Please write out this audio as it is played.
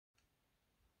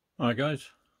Alright guys,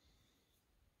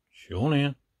 Sean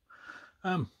here.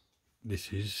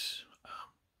 This is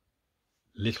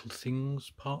Little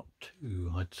Things Part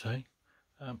 2, I'd say.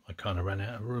 I kind of ran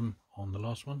out of room on the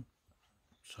last one.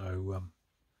 So,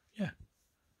 yeah,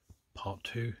 Part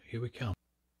 2, here we come.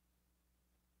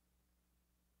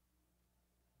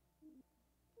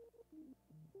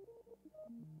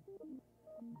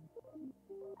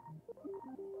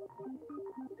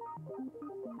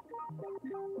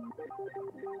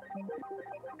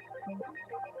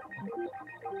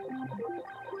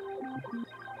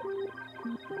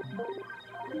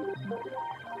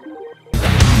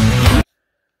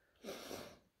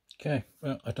 Okay,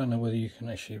 well, I don't know whether you can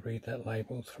actually read that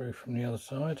label through from the other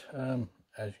side.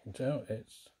 As you can tell,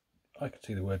 I can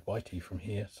see the word bitey from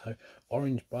here. So,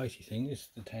 orange bitey thing, this is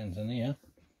the Tanzania.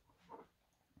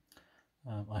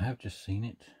 I have just seen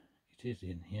it. It is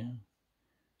in here.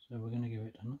 So we're going to give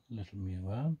it another little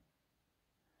mealworm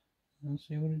and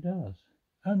see what it does.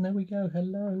 And there we go,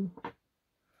 hello.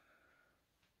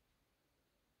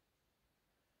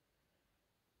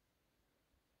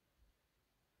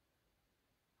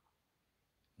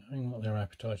 Knowing what their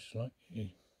appetite is like,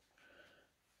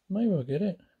 maybe I'll get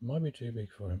it. Might be too big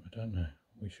for him, I don't know.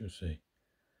 We shall see.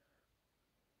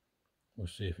 We'll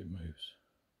see if it moves.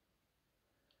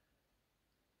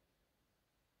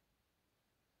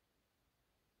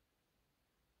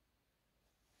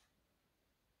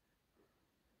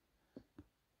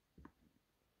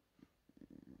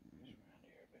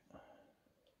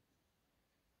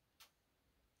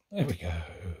 There we go.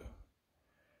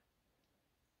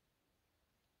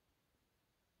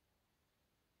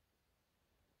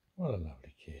 What a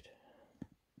lovely kid.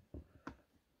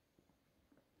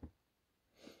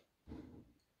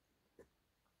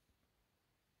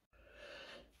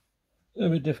 A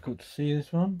little bit difficult to see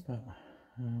this one, but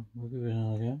we'll give it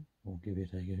another go. We'll give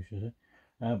it a go, should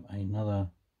I say. Another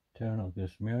Pteranodon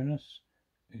murinus,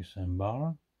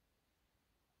 Usambara.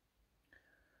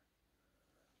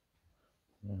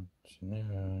 Now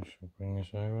I shall bring this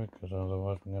over because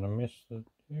otherwise I'm going to miss the.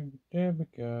 There we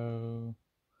go.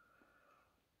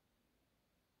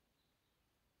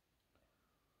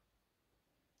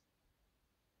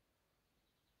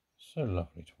 So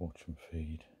lovely to watch them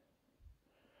feed.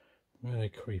 Where they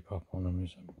creep up on them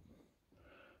is,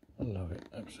 I love it,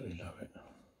 absolutely love it.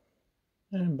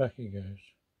 And back he goes.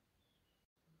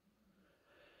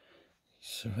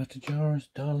 Ceratojaurus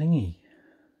darlingi.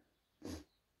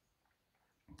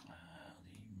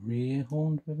 The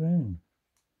rear-horned baboon.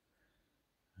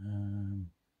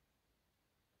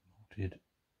 Did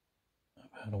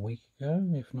about a week ago,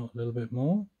 if not a little bit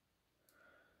more.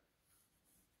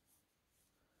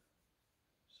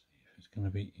 See if it's going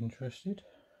to be interested.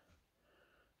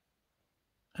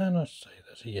 And I say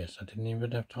that's a yes. I didn't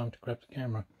even have time to grab the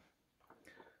camera.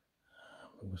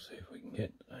 But we'll see if we can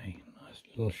get a nice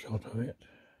little shot of it.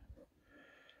 Oh,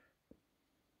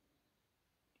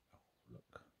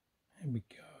 look, there we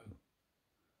go.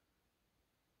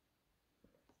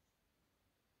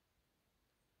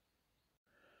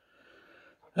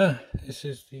 This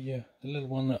is the little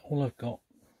one that all I've got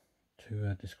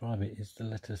to describe it is the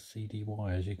letter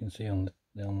CDY, as you can see on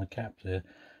the cap there.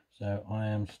 So I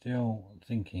am still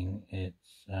thinking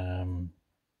it's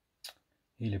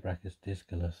Helibrachus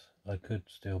discalus. I could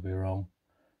still be wrong,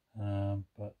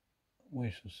 but we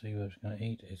shall see what it's going to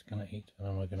eat. It's going to eat, and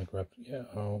am I going to grab? Yeah.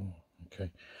 Oh, okay.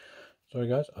 Sorry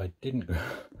guys, I didn't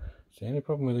see any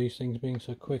problem with these things being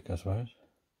so quick, I suppose.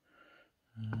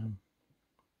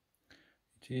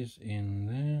 It is in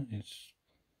there. It's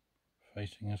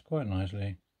facing us quite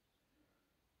nicely.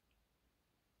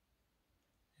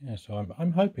 Yeah, so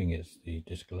I'm hoping it's the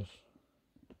discalus,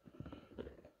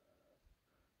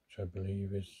 which I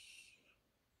believe is.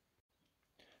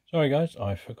 Sorry guys,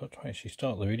 I forgot to actually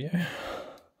start the video.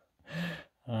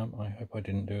 I hope I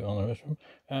didn't do it on the rest of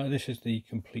them. This is the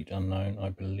complete unknown. I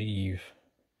believe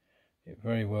it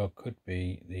very well could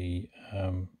be the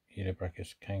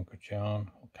Helibrachus cancrachan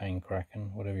or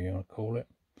cancraken, whatever you want to call it.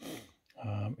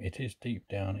 It is deep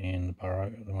down in the burrow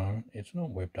at the moment. It's not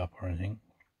webbed up or anything.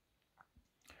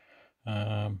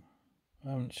 I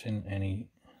haven't seen any.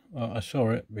 Well, I saw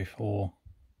it before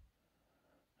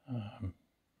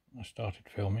I started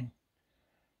filming,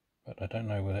 but I don't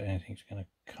know whether anything's going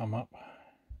to come up.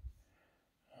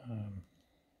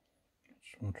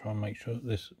 I'm trying to make sure that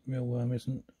this mealworm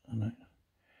isn't. I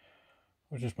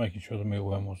was just making sure the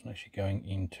mealworm wasn't actually going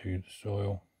into the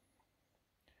soil.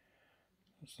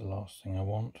 That's the last thing I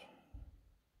want.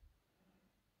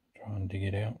 Try and dig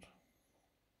it out.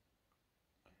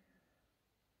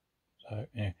 So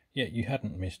yeah, you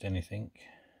hadn't missed anything.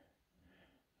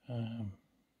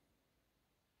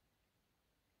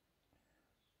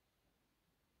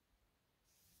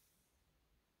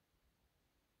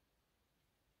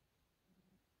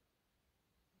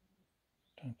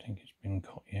 don't think it's been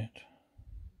caught yet.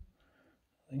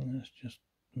 I think that's just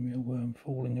a mealworm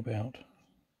falling about.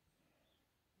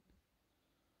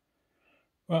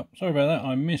 Well, sorry about that,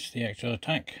 I missed the actual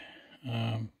attack,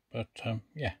 but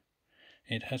yeah,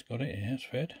 it has got it, it has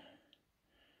fed.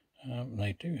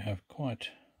 They do have quite,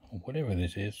 or whatever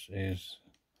this is,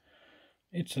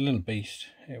 it's a little beast.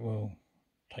 It will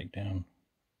take down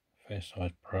fair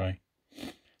sized prey.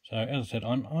 So as I said,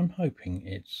 I'm hoping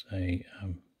it's a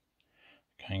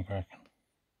cane kraken,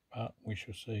 but we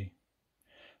shall see.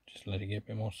 Just let it get a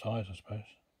bit more size, I suppose.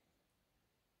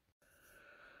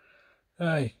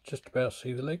 I just about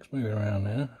see the legs moving around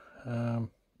now.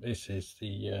 This is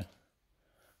the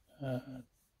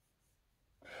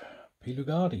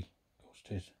Pilugardi, of course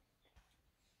it is.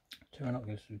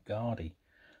 Pteronoculus ugardi.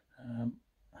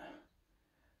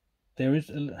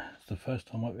 It's the first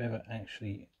time I've ever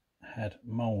actually had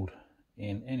mould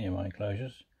in any of my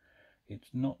enclosures. It's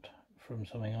not from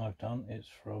something I've done, it's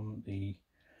from the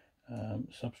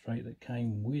substrate that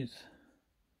came with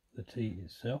the tea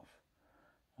itself.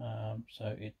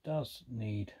 So it does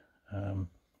need a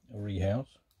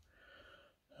rehouse,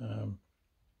 and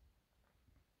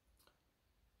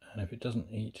if it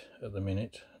doesn't eat at the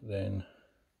minute, then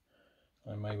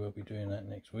I may well be doing that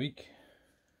next week.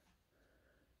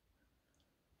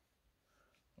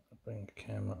 I'll bring the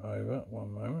camera over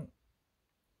one moment.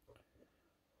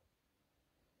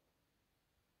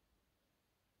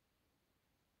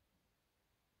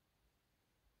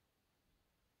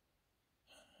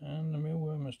 And the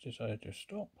mealworm has decided to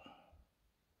stop.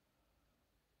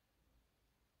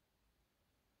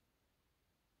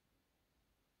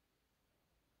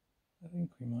 I think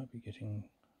we might be getting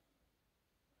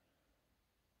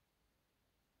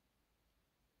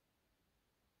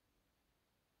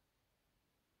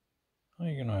are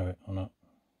you going to have it or not?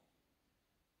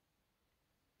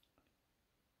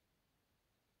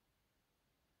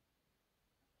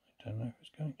 I don't know if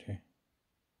it's going to.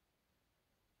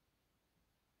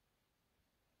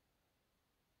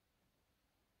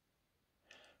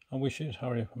 I wish it'd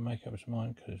hurry up and make up its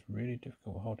mind, because it's really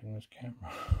difficult holding this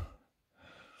camera.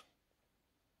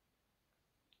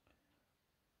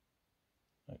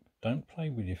 Look, don't play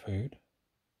with your food.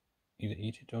 Either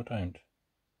eat it or don't.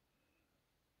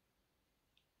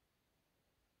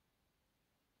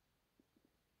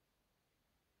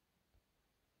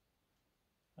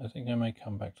 I think I may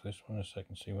come back to this one in a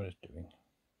second, see what it's doing.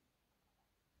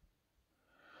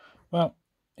 Well,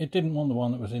 it didn't want the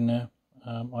one that was in there.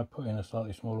 I put in a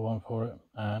slightly smaller one for it,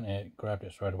 and it grabbed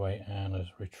it straight away and has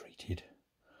retreated.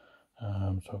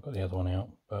 So I've got the other one out,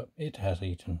 but it has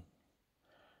eaten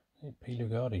the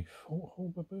Pilugardi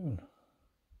fort-hole baboon.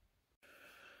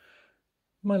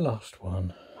 My last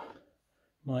one,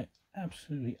 my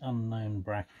absolutely unknown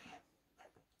bracky.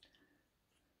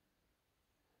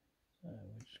 So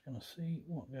we're just going to see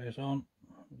what goes on.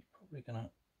 He's probably going to...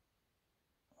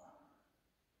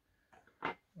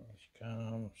 Here she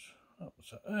comes. Oh,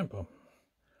 so, oh,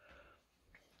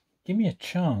 give me a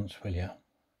chance, will you?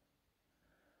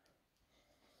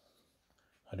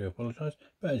 I do apologise,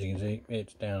 but as you can see,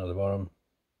 it's down at the bottom.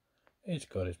 It's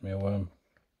got its mealworm.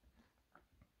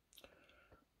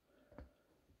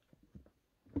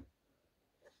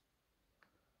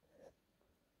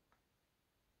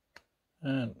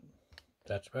 And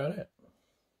that's about it.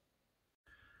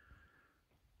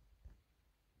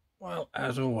 Well,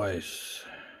 as always,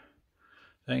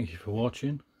 thank you for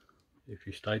watching, if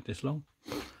you stayed this long.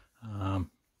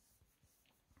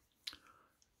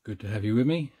 Good to have you with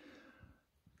me.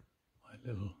 My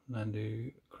little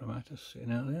Nandu chromatus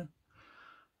sitting out there.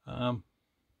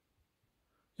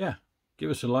 Yeah,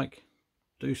 give us a like,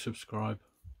 do subscribe,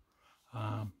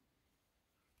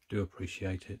 do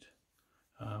appreciate it.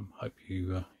 Hope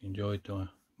you enjoyed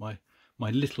my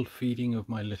little feeding of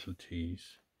my little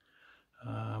teas.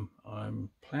 I'm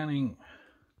planning,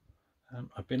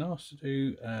 I've been asked to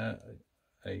do a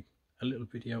little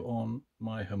video on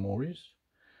my Hamoris,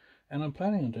 and I'm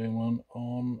planning on doing one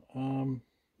on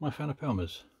my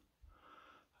Phanopelmas.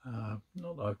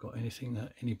 Not that I've got anything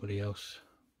that anybody else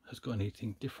has got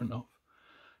anything different of,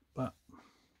 but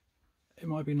it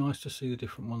might be nice to see the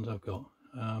different ones I've got.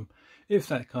 If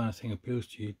that kind of thing appeals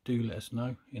to you, do let us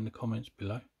know in the comments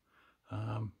below,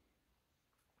 and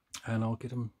I'll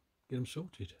get them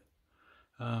sorted.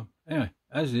 Anyway,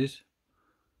 as is,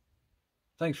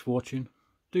 thanks for watching.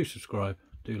 Do subscribe,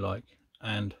 do like,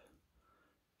 and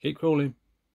keep crawling.